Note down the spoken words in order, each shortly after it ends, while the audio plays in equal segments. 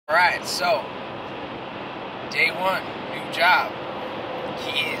Alright, so day one, new job.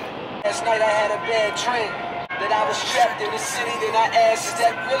 Yeah. Last night I had a bad dream that I was trapped in the city. Then I asked, is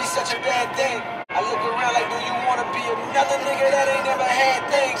that really such a bad thing? I look around like, do you wanna be another nigga that ain't never had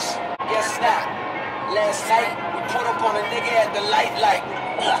things? Guess not. Last night we put up on a nigga at the light like,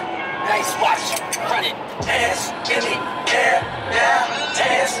 nice watch, run it, hands in the air, now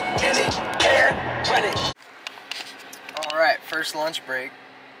hands in the air, run it. Alright, first lunch break.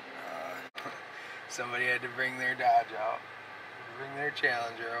 Somebody had to bring their Dodge out, bring their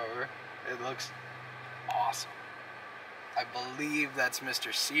Challenger over. It looks awesome. I believe that's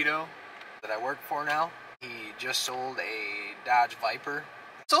Mr. Cito that I work for now. He just sold a Dodge Viper.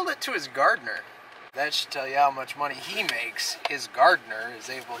 Sold it to his gardener. That should tell you how much money he makes. His gardener is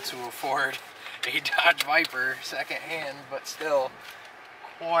able to afford a Dodge Viper secondhand, but still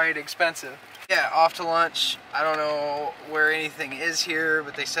quite expensive. Yeah, off to lunch. I don't know where anything is here,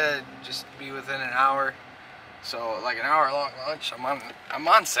 but they said just be within an hour. So like an hour-long lunch. I'm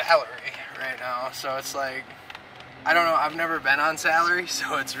on salary right now, so it's like, I don't know. I've never been on salary,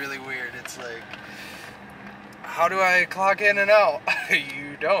 so it's really weird. It's like, how do I clock in and out?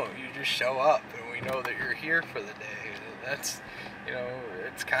 You don't. You just show up, and we know that you're here for the day. That's, you know,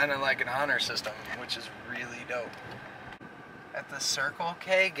 it's kind of like an honor system, which is really dope. At the Circle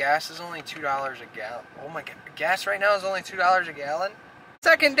K, gas is only $2 a gallon. Oh my god, gas right now is only $2 a gallon?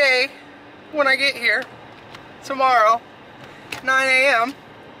 Second day, when I get here, tomorrow, 9 a.m.,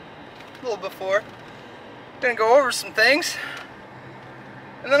 a little before. Gonna go over some things,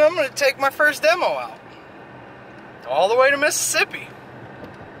 and then I'm gonna take my first demo out. All the way to Mississippi.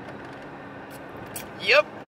 Yep.